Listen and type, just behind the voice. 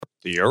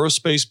the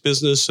Aerospace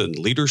Business and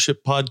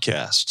Leadership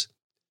Podcast,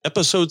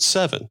 Episode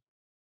 7,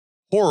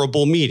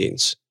 Horrible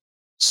Meetings.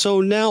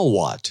 So now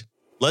what?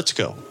 Let's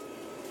go.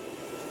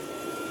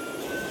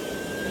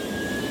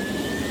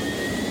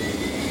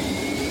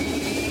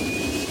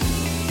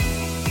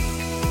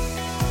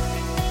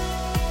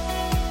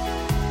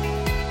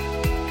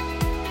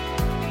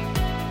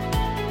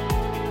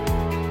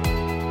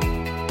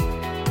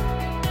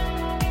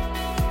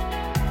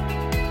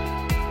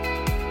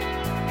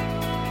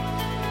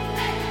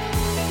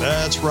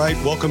 That's right.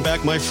 Welcome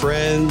back, my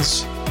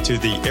friends, to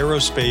the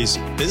Aerospace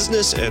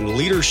Business and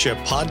Leadership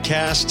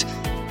Podcast.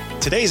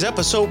 Today's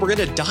episode, we're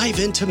going to dive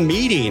into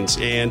meetings.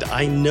 And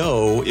I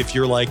know if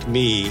you're like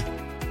me,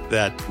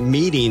 that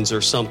meetings are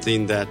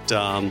something that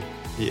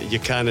you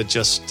kind of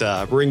just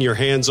wring your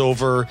hands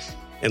over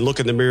and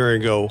look in the mirror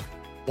and go,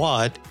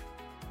 what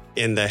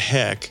in the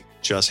heck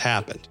just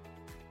happened?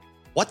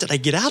 What did I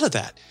get out of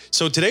that?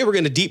 So today we're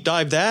going to deep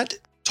dive that,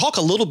 talk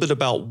a little bit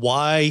about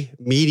why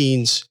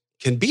meetings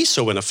can be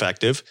so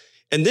ineffective,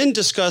 and then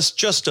discuss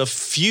just a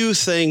few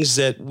things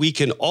that we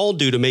can all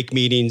do to make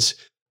meetings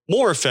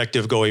more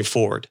effective going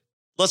forward.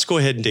 Let's go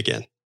ahead and dig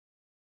in.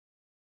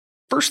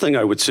 First thing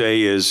I would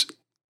say is,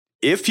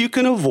 if you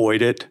can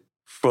avoid it,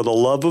 for the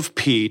love of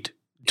Pete,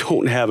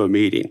 don't have a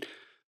meeting.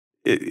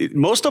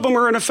 Most of them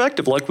are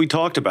ineffective, like we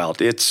talked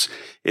about. It's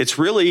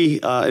really,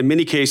 in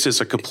many cases,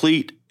 a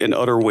complete and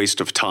utter waste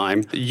of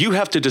time. You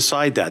have to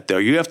decide that, though.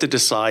 You have to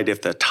decide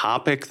if the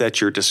topic that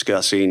you're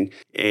discussing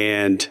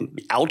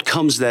and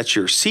outcomes that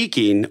you're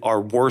seeking are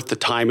worth the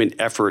time and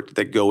effort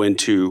that go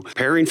into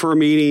preparing for a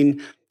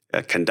meeting,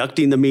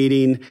 conducting the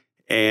meeting,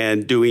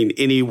 and doing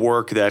any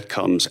work that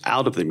comes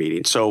out of the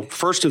meeting. So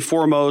first and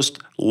foremost,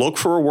 look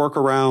for a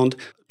workaround,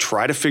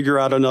 try to figure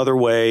out another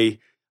way,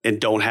 and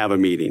don't have a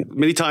meeting.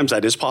 Many times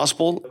that is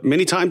possible.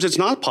 Many times it's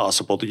not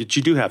possible that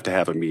you do have to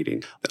have a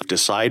meeting.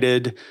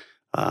 Decided,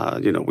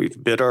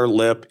 we've bit our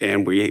lip,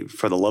 and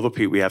for the love of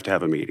Pete, we have to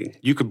have a meeting.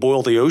 You could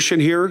boil the ocean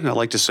here, I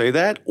like to say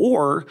that,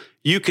 or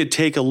you could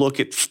take a look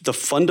at the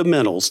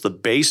fundamentals, the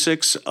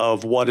basics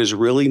of what is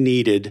really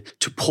needed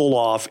to pull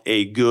off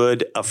a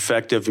good,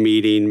 effective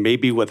meeting,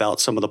 maybe without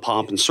some of the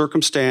pomp and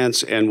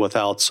circumstance and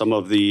without some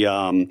of the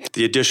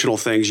additional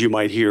things you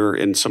might hear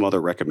in some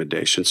other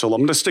recommendations. So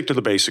I'm going to stick to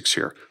the basics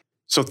here.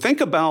 So think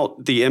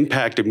about the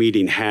impact a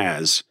meeting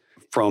has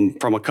from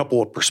a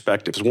couple of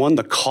perspectives. One,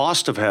 the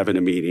cost of having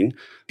a meeting.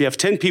 If you have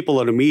 10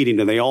 people at a meeting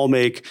and they all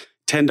make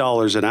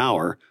 $10 an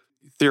hour,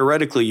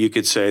 theoretically, you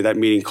could say that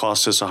meeting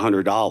costs us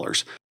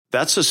 $100.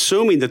 That's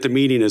assuming that the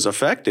meeting is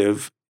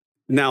effective.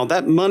 Now,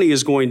 that money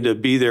is going to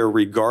be there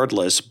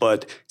regardless,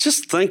 but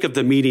just think if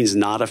the meeting's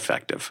not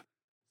effective.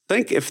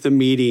 Think if the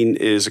meeting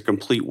is a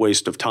complete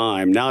waste of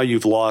time. Now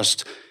you've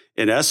lost,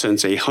 in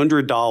essence,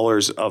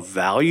 $100 of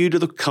value to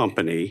the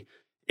company,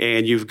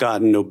 and you've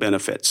gotten no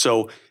benefit.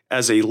 So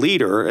as a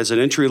leader, as an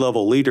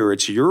entry-level leader,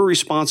 it's your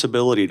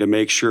responsibility to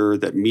make sure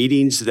that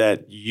meetings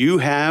that you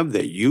have,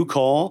 that you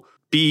call,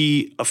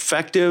 be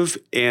effective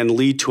and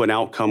lead to an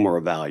outcome or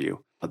a value.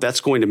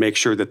 That's going to make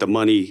sure that the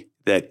money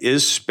that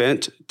is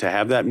spent to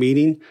have that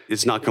meeting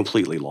is not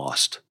completely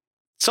lost.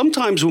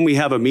 Sometimes when we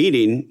have a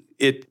meeting,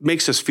 it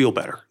makes us feel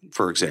better,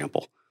 for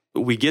example.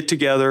 We get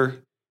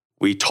together,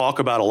 we talk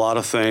about a lot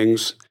of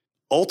things.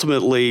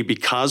 Ultimately,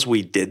 because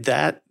we did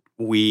that,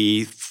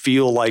 we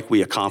feel like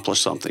we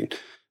accomplished something.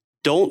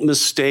 Don't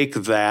mistake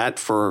that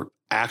for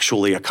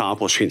actually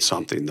accomplishing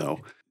something, though.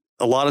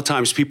 A lot of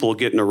times people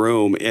get in a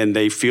room and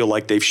they feel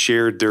like they've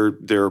shared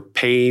their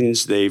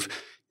pains. They've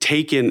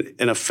taken,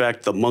 in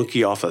effect, the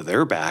monkey off of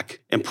their back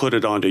and put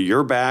it onto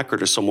your back or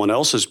to someone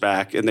else's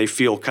back. And they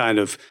feel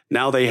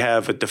now they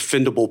have a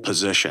defendable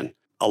position.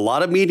 A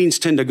lot of meetings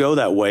tend to go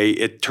that way.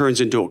 It turns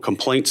into a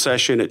complaint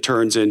session. It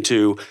turns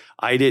into,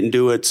 I didn't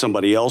do it,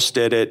 somebody else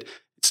did it.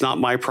 It's not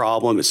my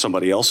problem. It's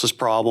somebody else's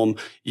problem.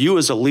 You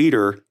as a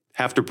leader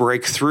have to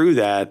break through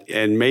that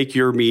and make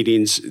your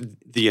meetings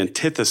the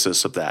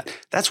antithesis of that.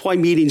 That's why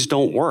meetings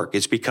don't work.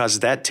 It's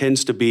because that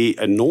tends to be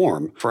a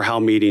norm for how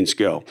meetings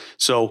go.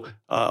 So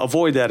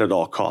avoid that at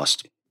all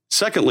costs.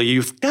 Secondly,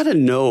 you've got to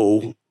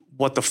know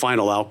what the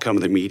final outcome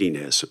of the meeting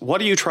is. What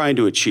are you trying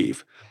to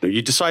achieve?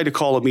 You decide to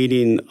call a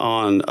meeting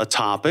on a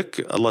topic.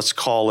 Let's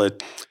call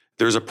it,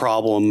 there's a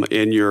problem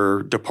in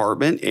your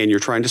department and you're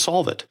trying to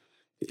solve it.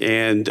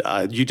 And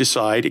you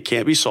decide it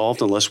can't be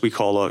solved unless we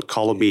call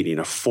a meeting,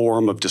 a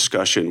forum of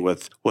discussion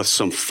with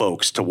some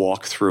folks to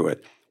walk through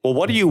it. Well,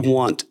 what do you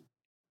want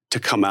to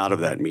come out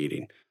of that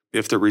meeting?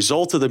 If the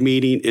result of the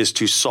meeting is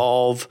to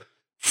solve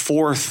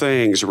 4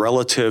 things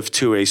relative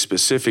to a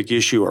specific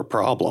issue or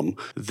problem,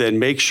 then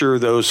make sure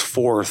those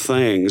 4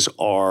 things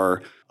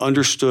are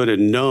understood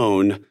and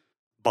known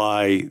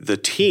by the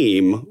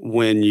team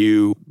when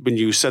you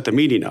set the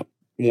meeting up.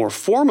 More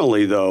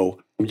formally, though,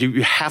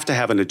 you have to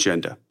have an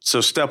agenda. So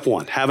step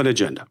 1, have an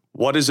agenda.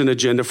 What does an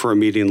agenda for a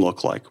meeting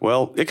look like?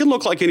 Well, it can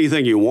look like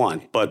anything you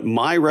want, but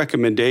my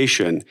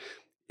recommendation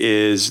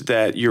is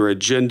that your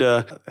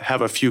agenda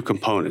have a few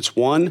components.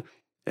 One,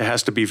 It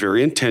has to be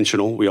very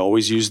intentional. We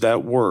always use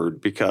that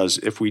word because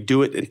if we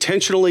do it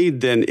intentionally,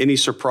 then any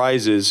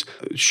surprises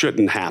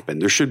shouldn't happen.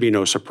 There should be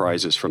no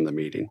surprises from the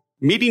meeting.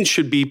 Meetings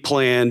should be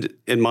planned,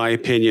 in my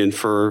opinion,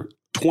 for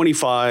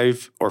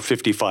 25 or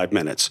 55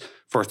 minutes.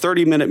 For a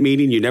 30-minute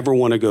meeting, you never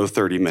want to go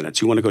 30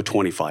 minutes. You want to go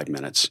 25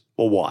 minutes.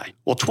 Well, why?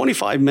 Well,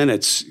 25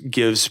 minutes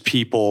gives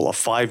people a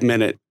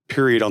 5-minute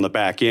period on the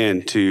back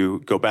end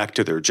to go back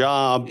to their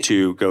job,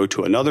 to go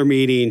to another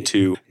meeting,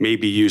 to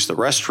maybe use the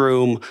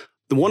restroom.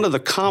 One of the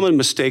common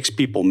mistakes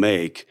people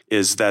make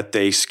is that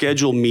they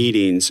schedule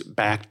meetings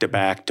back to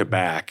back to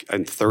back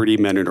in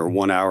 30-minute or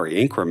 1-hour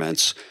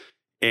increments.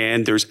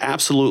 And there's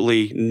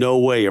absolutely no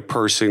way a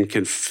person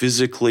can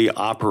physically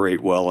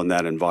operate well in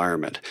that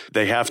environment.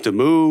 They have to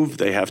move.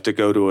 They have to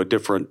go to a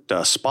different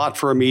spot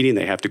for a meeting.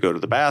 They have to go to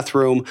the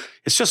bathroom.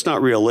 It's just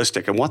not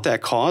realistic. And what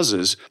that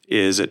causes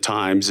is at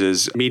times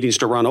is meetings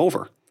to run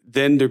over.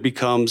 Then there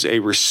becomes a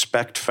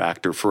respect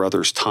factor for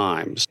others'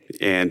 times.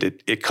 And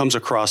it comes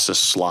across as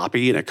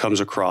sloppy and it comes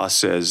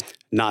across as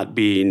not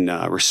being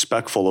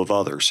respectful of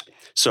others.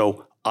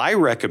 So I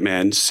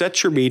recommend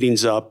set your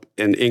meetings up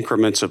in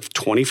increments of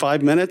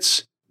 25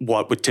 minutes,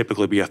 what would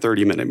typically be a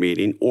 30-minute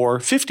meeting, or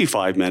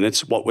 55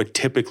 minutes, what would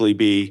typically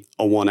be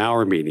a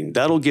 1-hour meeting.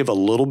 That'll give a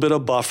little bit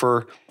of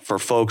buffer for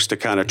folks to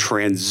kind of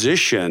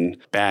transition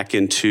back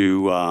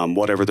into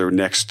whatever their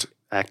next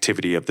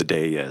activity of the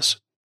day is.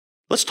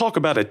 Let's talk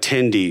about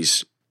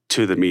attendees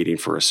to the meeting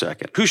for a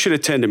second. Who should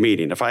attend a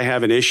meeting? If I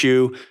have an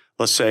issue,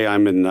 let's say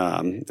I'm in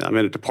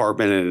a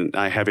department and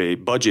I have a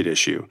budget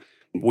issue.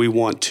 We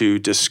want to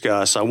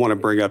discuss, I want to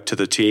bring up to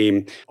the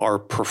team our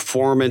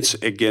performance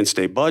against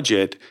a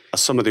budget,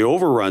 some of the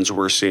overruns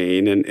we're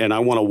seeing, and I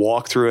want to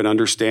walk through and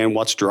understand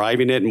what's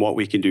driving it and what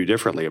we can do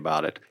differently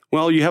about it.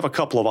 Well, you have a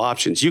couple of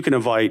options. You can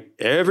invite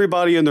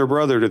everybody and their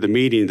brother to the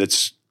meeting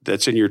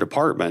that's in your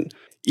department,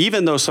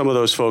 even though some of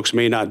those folks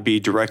may not be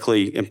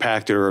directly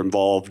impacted or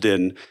involved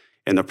in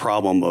the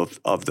problem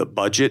of the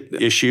budget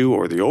issue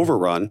or the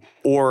overrun,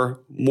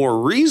 or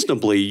more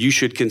reasonably, you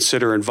should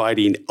consider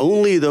inviting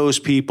only those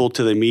people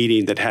to the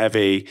meeting that have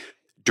a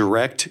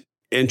direct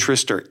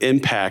interest or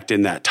impact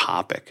in that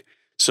topic.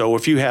 So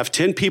if you have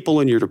 10 people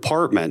in your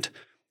department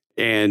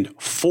and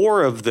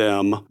 4 of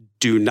them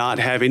do not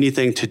have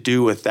anything to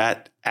do with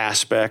that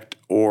aspect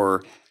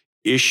or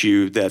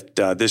issue that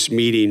this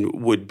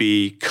meeting would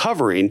be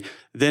covering,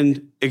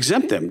 then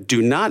exempt them.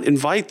 Do not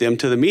invite them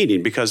to the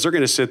meeting because they're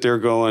going to sit there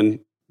going,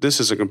 this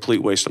is a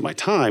complete waste of my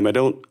time. I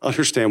don't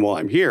understand why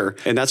I'm here.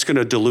 And that's going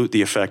to dilute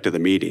the effect of the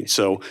meeting.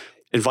 So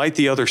invite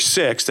the other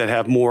 6 that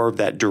have more of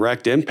that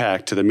direct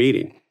impact to the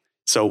meeting.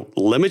 So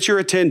limit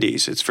your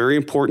attendees. It's very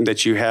important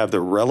that you have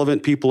the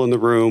relevant people in the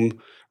room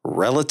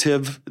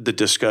relative to the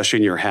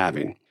discussion you're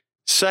having.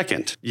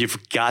 Second,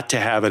 you've got to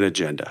have an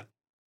agenda.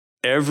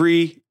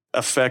 Every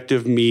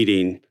effective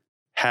meeting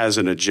has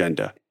an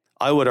agenda.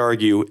 I would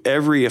argue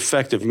every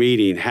effective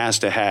meeting has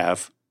to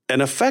have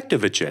an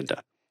effective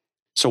agenda.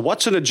 So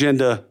what's an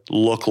agenda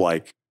look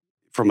like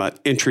from an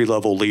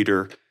entry-level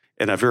leader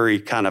in a very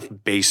kind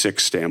of basic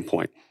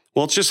standpoint?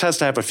 Well, it just has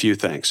to have a few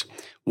things.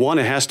 One,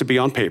 it has to be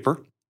on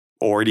paper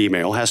or an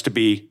email. It has to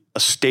be a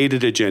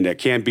stated agenda. It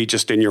can't be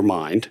just in your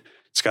mind.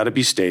 It's got to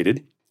be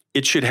stated.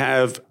 It should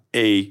have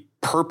a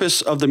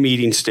purpose of the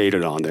meeting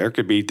stated on there. It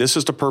could be, this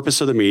is the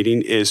purpose of the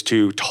meeting, is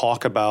to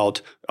talk about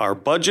our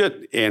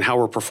budget and how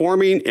we're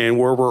performing and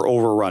where we're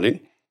overrunning.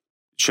 It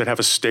should have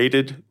a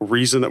stated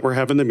reason that we're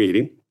having the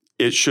meeting.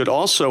 It should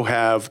also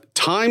have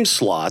time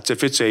slots.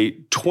 If it's a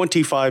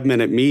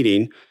 25-minute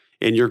meeting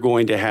and you're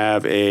going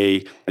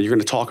to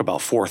talk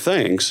about 4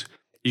 things,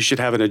 you should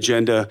have an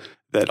agenda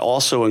that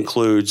also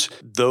includes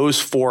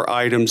those 4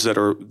 items that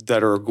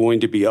are going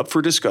to be up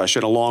for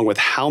discussion, along with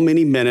how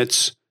many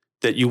minutes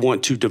that you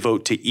want to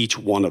devote to each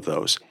one of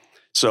those.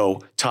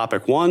 So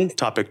topic 1,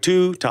 topic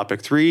 2, topic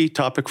 3,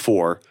 topic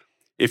 4.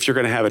 If you're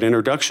going to have an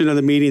introduction to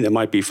the meeting, that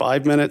might be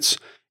 5 minutes.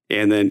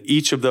 And then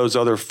each of those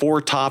other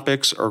 4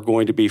 topics are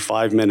going to be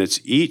 5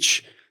 minutes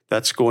each.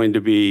 That's going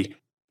to be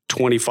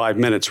 25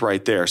 minutes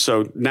right there.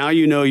 So now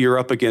you know you're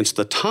up against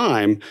the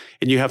time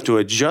and you have to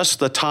adjust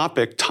the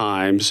topic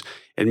times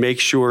and make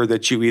sure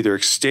that you either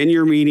extend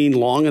your meeting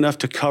long enough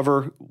to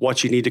cover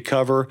what you need to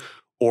cover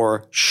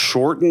or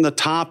shorten the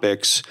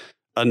topics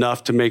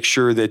enough to make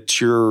sure that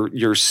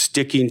you're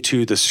sticking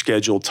to the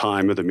scheduled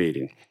time of the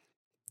meeting.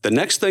 The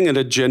next thing an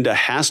agenda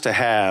has to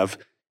have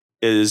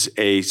is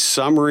a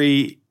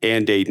summary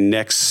and a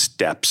next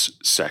steps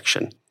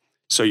section.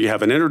 So you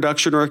have an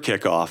introduction or a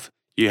kickoff.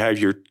 You have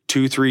your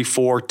 2, 3,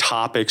 4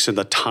 topics and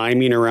the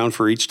timing around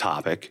for each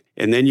topic.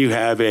 And then you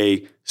have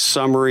a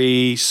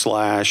summary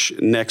 /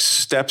 next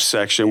steps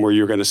section where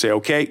you're going to say,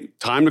 okay,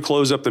 time to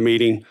close up the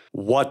meeting.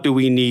 What do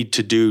we need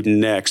to do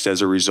next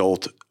as a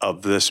result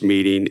of this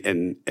meeting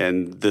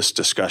and this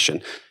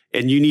discussion?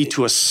 And you need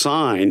to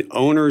assign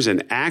owners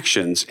and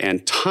actions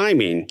and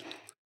timing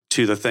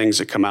to the things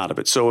that come out of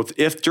it. So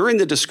if during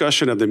the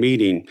discussion of the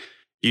meeting,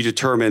 you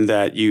determine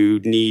that you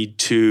need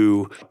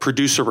to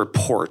produce a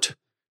report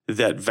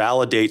that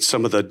validates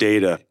some of the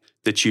data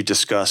that you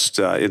discussed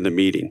in the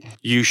meeting.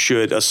 You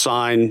should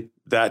assign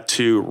that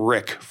to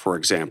Rick, for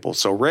example.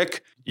 So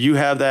Rick, you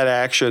have that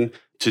action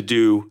to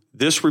do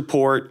this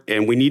report,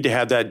 and we need to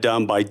have that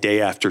done by day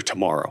after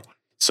tomorrow.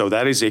 So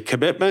that is a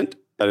commitment.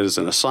 That is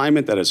an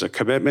assignment. That is a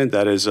commitment.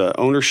 That is an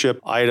ownership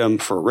item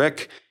for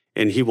Rick,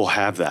 and he will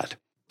have that.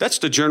 That's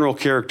the general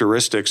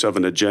characteristics of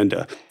an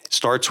agenda. It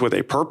starts with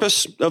a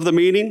purpose of the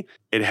meeting.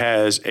 It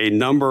has a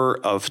number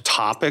of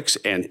topics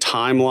and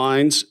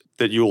timelines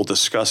that you will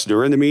discuss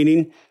during the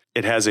meeting.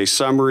 It has a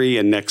summary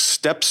and next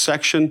steps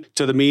section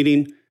to the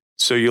meeting,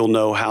 so you'll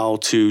know how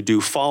to do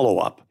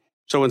follow-up.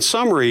 So in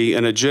summary,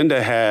 an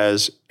agenda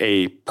has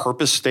a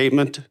purpose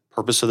statement,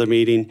 purpose of the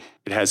meeting.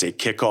 It has a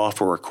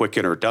kickoff or a quick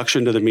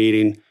introduction to the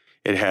meeting.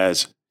 It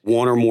has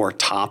one or more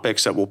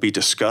topics that will be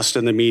discussed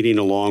in the meeting,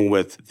 along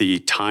with the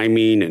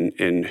timing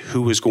and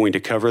who is going to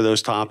cover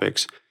those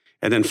topics.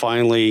 And then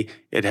finally,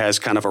 it has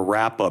kind of a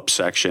wrap-up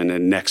section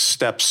and next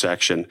steps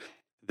section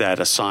that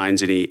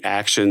assigns any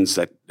actions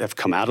that have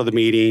come out of the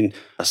meeting,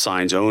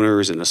 assigns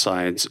owners, and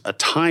assigns a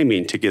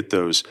timing to get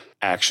those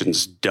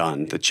actions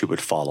done that you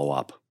would follow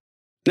up.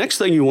 Next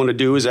thing you want to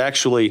do is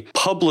actually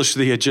publish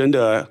the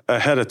agenda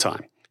ahead of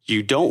time.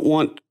 You don't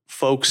want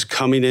folks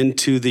coming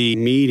into the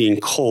meeting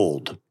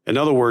cold. In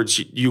other words,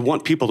 you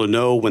want people to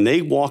know when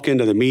they walk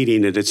into the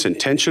meeting that it's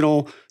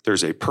intentional,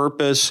 there's a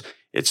purpose.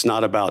 It's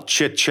not about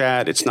chit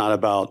chat. It's not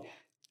about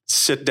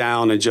sit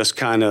down and just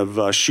kind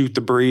of shoot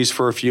the breeze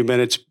for a few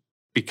minutes,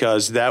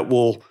 because that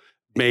will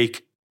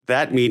make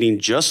that meeting,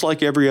 just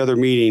like every other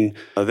meeting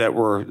that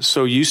we're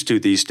so used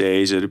to these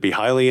days, it'll be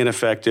highly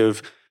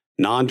ineffective,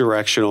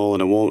 non-directional,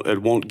 and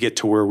it won't get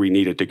to where we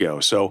need it to go.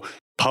 So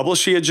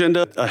publish the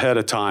agenda ahead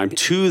of time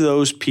to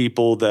those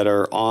people that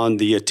are on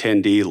the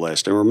attendee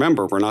list. And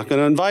remember, we're not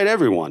going to invite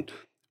everyone.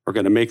 We're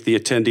going to make the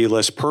attendee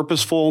list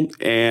purposeful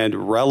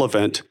and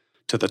relevant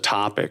to the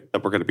topic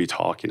that we're going to be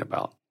talking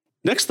about.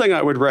 Next thing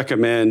I would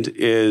recommend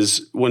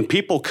is when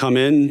people come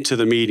into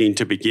the meeting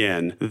to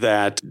begin,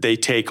 that they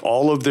take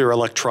all of their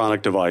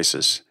electronic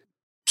devices,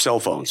 cell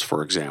phones,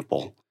 for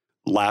example,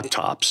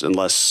 laptops,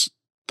 unless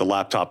the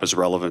laptop is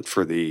relevant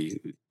for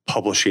the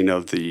publishing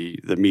of the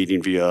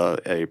meeting via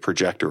a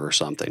projector or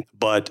something.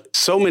 But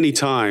so many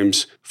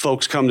times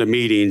folks come to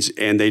meetings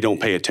and they don't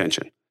pay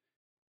attention.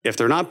 If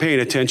they're not paying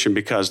attention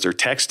because they're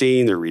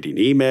texting, they're reading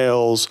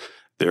emails,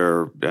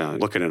 they're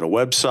looking at a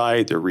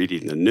website, they're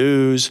reading the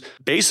news.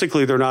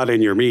 Basically, they're not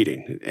in your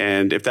meeting.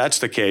 And if that's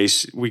the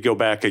case, we go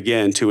back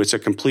again to it's a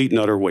complete and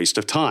utter waste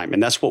of time.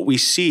 And that's what we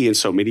see in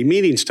so many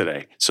meetings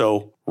today.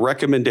 So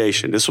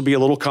recommendation, this will be a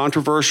little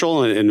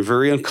controversial and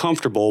very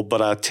uncomfortable,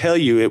 but I'll tell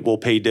you, it will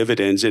pay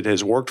dividends. It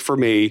has worked for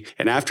me.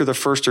 And after the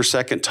first or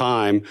second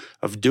time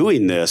of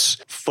doing this,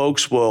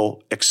 folks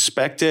will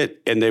expect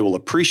it and they will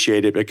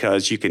appreciate it,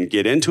 because you can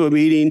get into a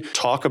meeting,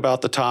 talk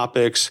about the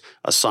topics,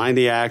 assign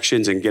the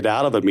actions, and get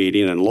out of a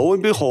meeting. And lo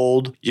and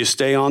behold, you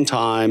stay on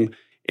time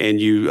and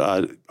you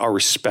are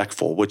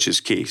respectful, which is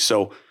key.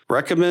 So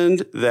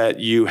recommend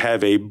that you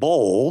have a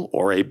bowl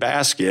or a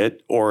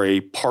basket or a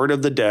part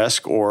of the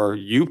desk, or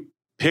you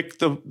pick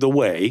the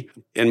way.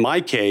 In my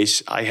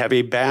case, I have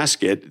a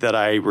basket that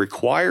I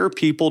require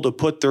people to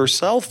put their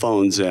cell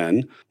phones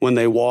in when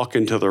they walk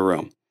into the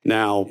room.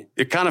 Now,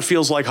 it kind of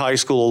feels like high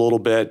school a little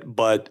bit,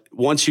 but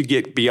once you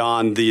get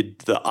beyond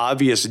the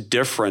obvious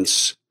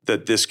difference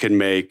that this can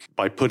make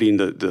by putting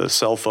the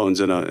cell phones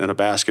in a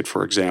basket,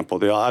 for example,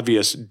 the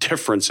obvious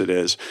difference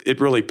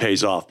it really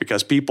pays off,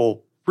 because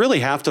people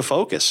really have to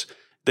focus.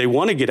 They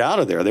want to get out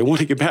of there. They want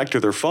to get back to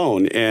their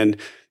phone. And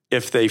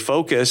if they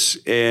focus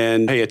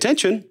and pay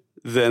attention,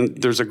 then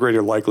there's a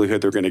greater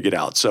likelihood they're going to get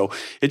out. So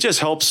it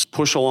just helps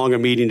push along a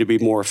meeting to be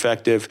more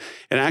effective,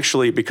 and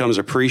actually it becomes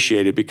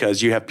appreciated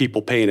because you have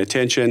people paying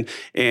attention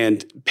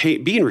and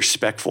being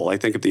respectful, I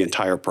think, of the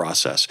entire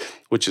process,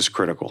 which is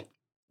critical.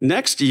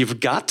 Next, you've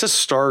got to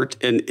start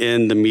and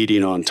end the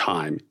meeting on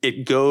time.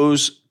 It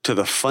goes to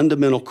the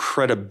fundamental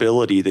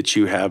credibility that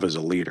you have as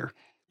a leader.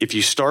 If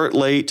you start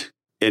late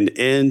and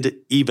end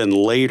even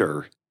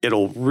later,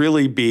 it'll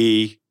really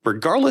be,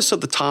 regardless of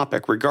the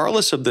topic,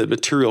 regardless of the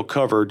material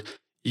covered,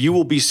 you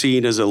will be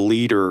seen as a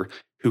leader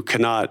who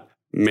cannot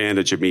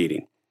manage a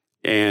meeting.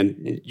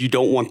 And you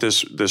don't want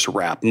this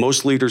rap.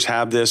 Most leaders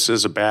have this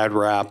as a bad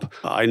rap.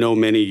 I know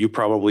many, you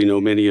probably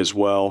know many as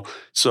well.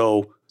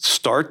 So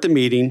start the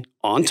meeting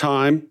on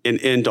time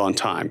and end on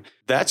time.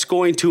 That's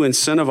going to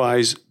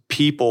incentivize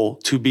people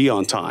to be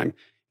on time.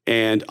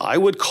 And I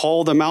would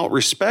call them out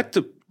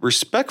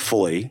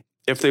respectfully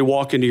if they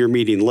walk into your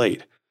meeting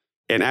late.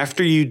 And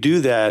after you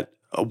do that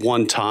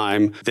one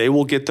time, they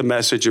will get the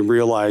message and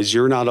realize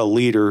you're not a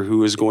leader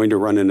who is going to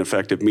run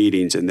ineffective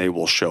meetings, and they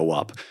will show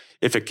up.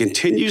 If it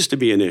continues to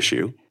be an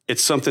issue,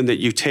 it's something that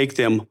you take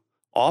them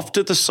off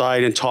to the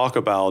side and talk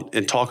about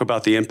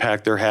the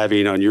impact they're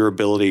having on your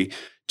ability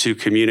to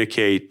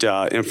communicate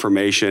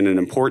information and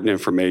important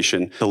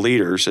information to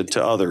leaders and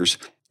to others,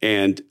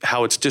 and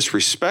how it's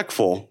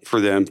disrespectful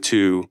for them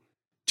to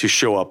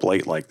show up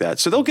late like that.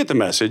 So they'll get the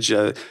message.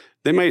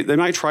 They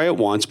might try it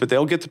once, but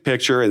they'll get the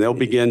picture and they'll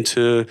begin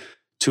to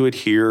to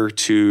adhere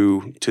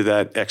to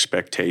that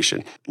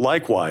expectation.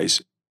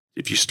 Likewise,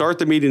 if you start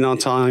the meeting on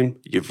time,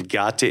 you've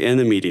got to end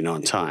the meeting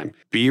on time.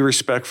 Be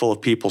respectful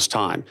of people's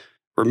time.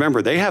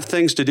 Remember, they have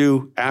things to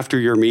do after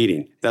your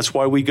meeting. That's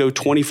why we go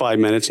 25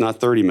 minutes, not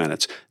 30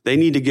 minutes. They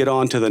need to get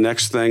on to the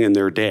next thing in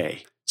their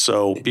day.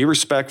 So be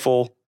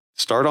respectful,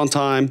 start on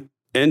time,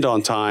 end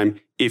on time.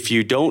 If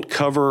you don't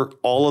cover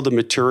all of the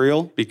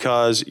material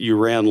because you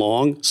ran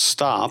long,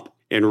 stop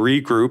and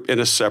regroup in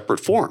a separate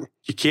forum.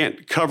 You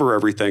can't cover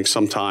everything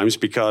sometimes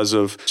because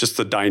of just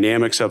the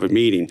dynamics of a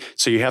meeting.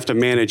 So you have to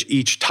manage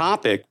each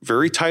topic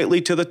very tightly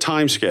to the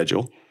time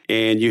schedule,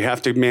 and you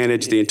have to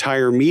manage the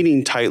entire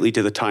meeting tightly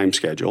to the time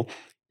schedule.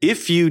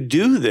 If you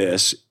do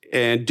this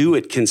and do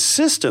it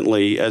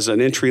consistently as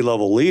an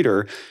entry-level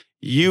leader,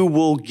 you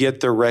will get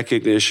the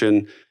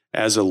recognition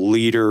as a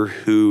leader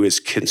who is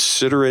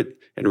considerate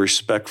and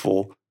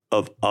respectful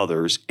of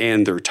others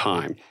and their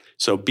time.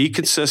 So be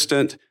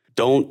consistent.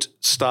 Don't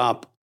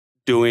stop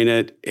doing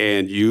it,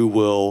 and you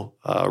will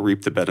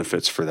reap the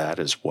benefits for that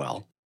as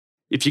well.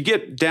 If you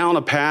get down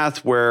a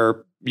path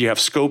where you have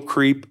scope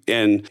creep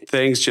and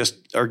things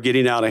just are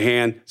getting out of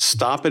hand,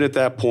 stop it at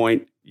that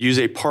point. Use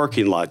a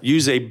parking lot.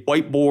 Use a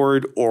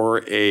whiteboard or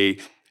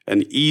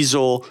an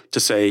easel to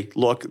say,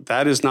 look,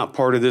 that is not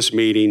part of this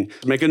meeting.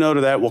 Make a note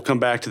of that. We'll come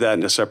back to that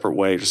in a separate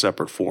way, in a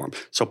separate form.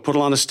 So put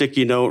it on a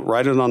sticky note,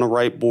 write it on a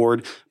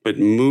whiteboard, but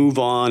move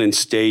on and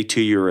stay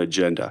to your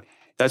agenda.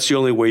 That's the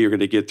only way you're going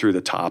to get through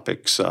the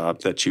topics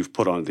that you've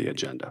put on the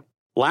agenda.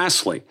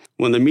 Lastly,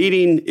 when the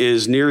meeting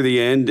is near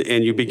the end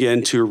and you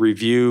begin to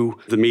review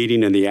the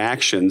meeting and the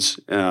actions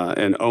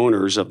and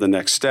owners of the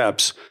next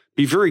steps,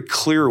 be very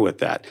clear with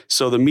that.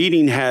 So the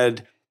meeting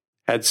had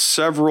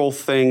several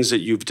things that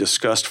you've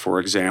discussed, for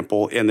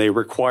example, and they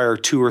require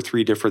 2 or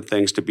 3 different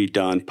things to be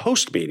done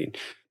post-meeting.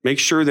 Make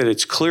sure that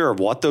it's clear of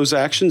what those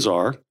actions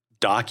are,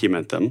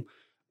 document them.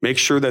 Make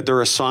sure that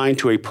they're assigned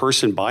to a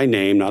person by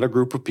name, not a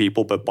group of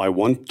people, but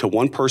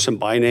one person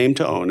by name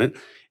to own it,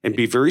 and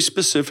be very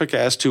specific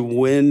as to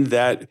when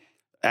that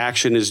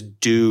action is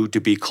due to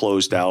be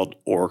closed out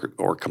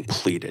or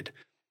completed.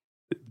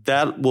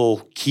 That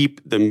will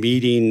keep the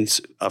meetings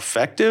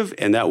effective,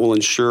 and that will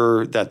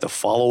ensure that the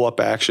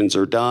follow-up actions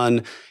are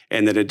done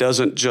and that it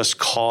doesn't just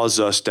cause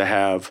us to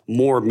have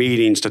more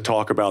meetings to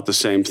talk about the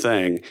same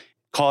thing,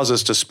 cause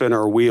us to spin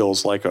our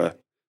wheels like a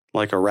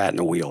rat in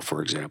a wheel,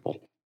 for example.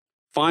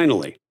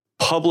 Finally,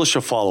 publish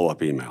a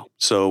follow-up email.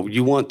 So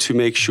you want to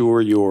make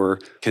sure you're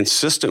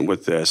consistent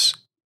with this.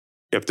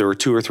 If there were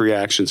 2 or 3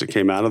 actions that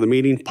came out of the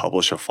meeting,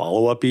 publish a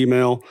follow-up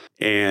email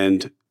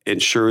and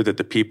ensure that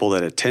the people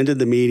that attended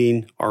the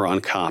meeting are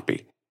on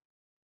copy.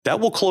 That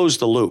will close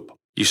the loop.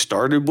 You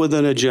started with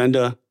an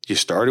agenda, you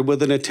started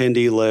with an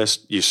attendee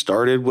list, you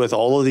started with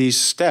all of these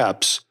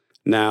steps.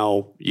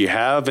 Now you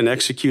have and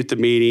execute the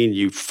meeting,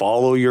 you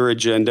follow your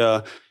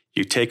agenda,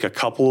 you take a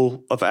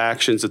couple of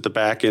actions at the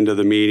back end of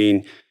the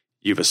meeting,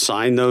 you've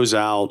assigned those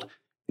out.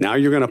 Now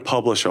you're going to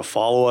publish a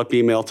follow-up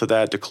email to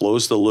that to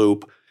close the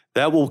loop.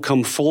 That will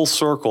come full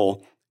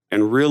circle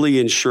and really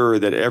ensure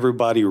that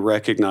everybody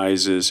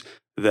recognizes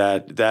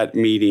that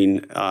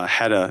meeting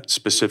had a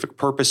specific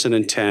purpose and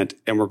intent,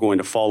 and we're going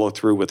to follow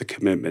through with the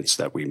commitments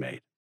that we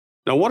made.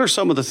 Now, what are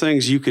some of the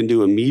things you can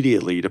do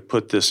immediately to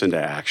put this into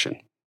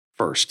action?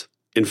 First,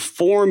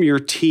 inform your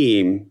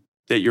team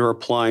that you're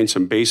applying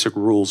some basic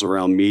rules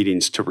around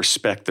meetings to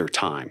respect their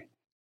time.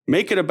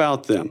 Make it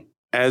about them.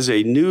 As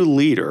a new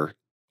leader,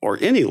 or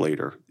any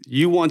leader,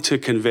 you want to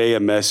convey a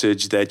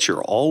message that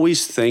you're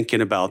always thinking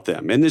about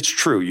them. And it's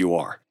true, you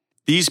are.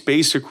 These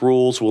basic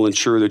rules will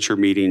ensure that your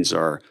meetings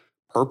are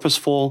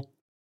purposeful,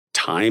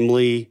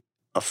 timely,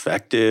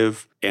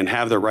 effective, and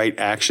have the right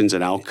actions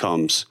and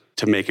outcomes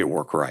to make it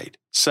work right.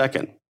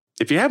 Second,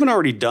 if you haven't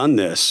already done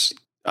this,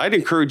 I'd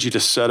encourage you to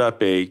set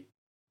up a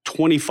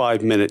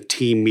 25-minute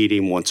team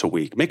meeting once a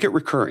week. Make it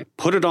recurring.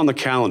 Put it on the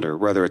calendar,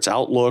 whether it's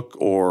Outlook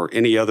or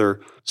any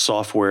other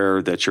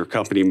software that your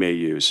company may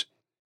use.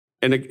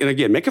 And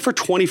again, make it for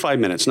 25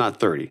 minutes, not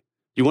 30.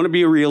 You want to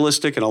be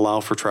realistic and allow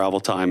for travel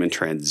time and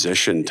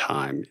transition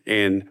time.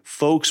 And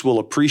folks will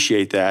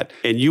appreciate that.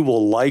 And you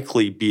will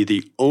likely be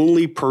the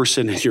only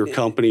person in your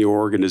company or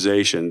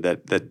organization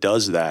that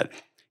does that.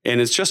 And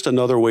it's just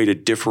another way to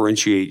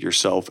differentiate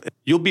yourself.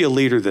 You'll be a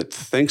leader that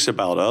thinks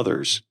about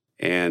others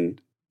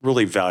and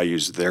really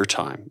values their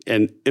time.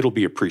 And it'll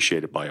be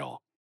appreciated by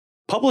all.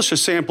 Publish a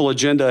sample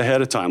agenda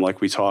ahead of time,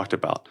 like we talked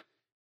about.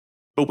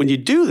 But when you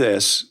do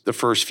this the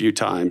first few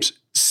times,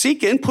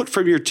 seek input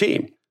from your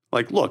team.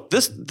 Like, look,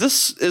 this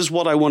is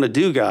what I want to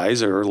do,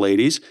 guys or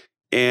ladies,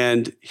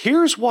 and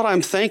here's what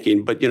I'm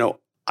thinking. But,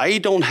 I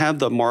don't have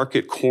the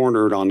market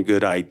cornered on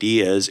good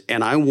ideas,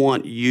 and I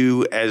want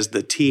you as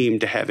the team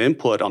to have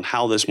input on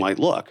how this might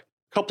look.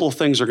 A couple of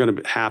things are going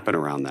to happen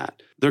around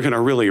that. They're going to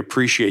really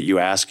appreciate you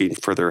asking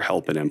for their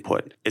help and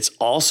input. It's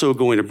also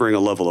going to bring a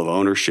level of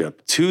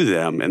ownership to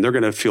them, and they're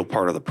going to feel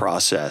part of the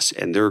process,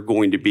 and they're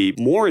going to be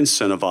more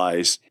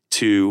incentivized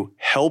to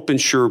help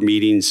ensure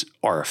meetings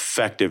are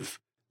effective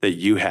that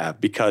you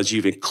have because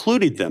you've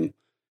included them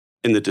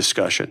in the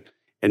discussion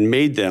and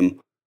made them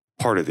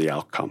part of the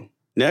outcome.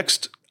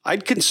 Next,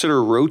 I'd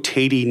consider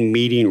rotating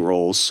meeting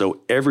roles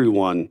so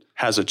everyone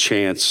has a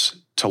chance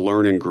to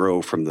learn and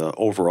grow from the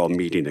overall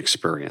meeting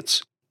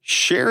experience.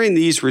 Sharing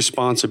these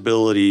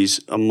responsibilities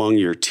among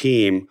your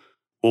team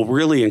will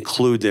really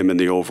include them in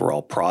the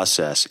overall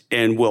process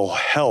and will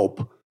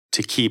help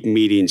to keep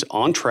meetings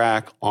on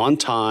track, on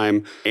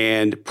time,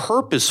 and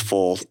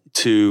purposeful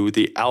to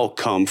the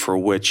outcome for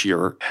which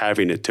you're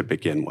having it to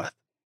begin with.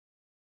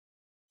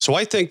 So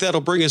I think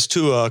that'll bring us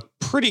to a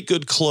pretty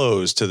good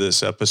close to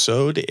this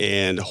episode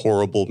and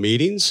horrible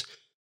meetings.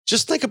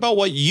 Just think about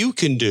what you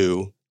can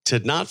do to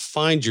not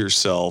find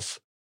yourself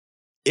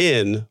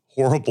in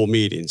horrible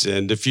meetings.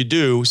 And if you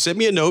do, send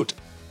me a note,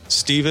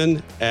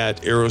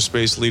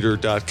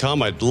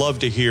 Stephen@aerospaceleader.com. I'd love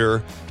to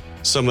hear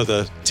some of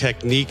the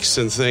techniques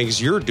and things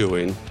you're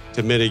doing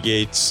to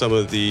mitigate some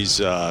of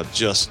these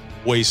just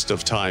waste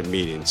of time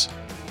meetings.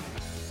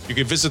 You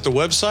can visit the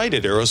website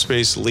at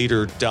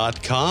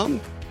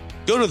aerospaceleader.com.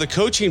 Go to the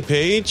coaching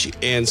page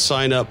and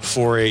sign up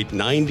for a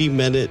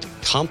 90-minute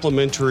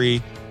complimentary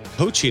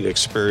coaching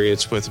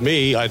experience with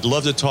me. I'd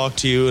love to talk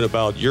to you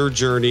about your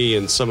journey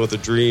and some of the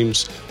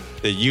dreams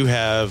that you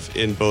have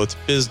in both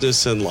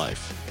business and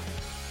life.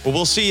 Well,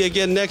 we'll see you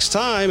again next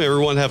time.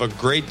 Everyone have a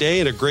great day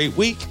and a great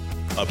week.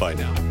 Bye-bye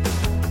now.